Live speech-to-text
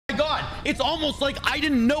It's almost like I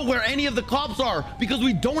didn't know where any of the cops are because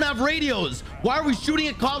we don't have radios. Why are we shooting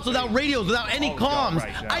at cops without radios, without any comms?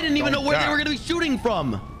 I didn't even know where they were going to be shooting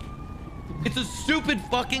from. It's a stupid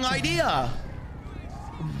fucking idea.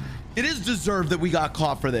 It is deserved that we got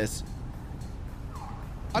caught for this.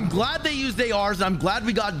 I'm glad they used ARs, and I'm glad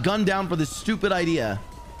we got gunned down for this stupid idea.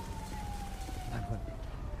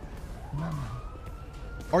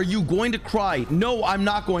 Are you going to cry? No, I'm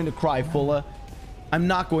not going to cry, Fulla. I'm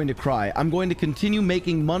not going to cry. I'm going to continue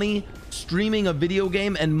making money, streaming a video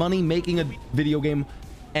game, and money making a video game,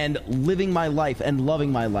 and living my life and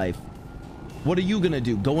loving my life. What are you gonna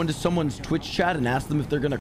do? Go into someone's Twitch chat and ask them if they're gonna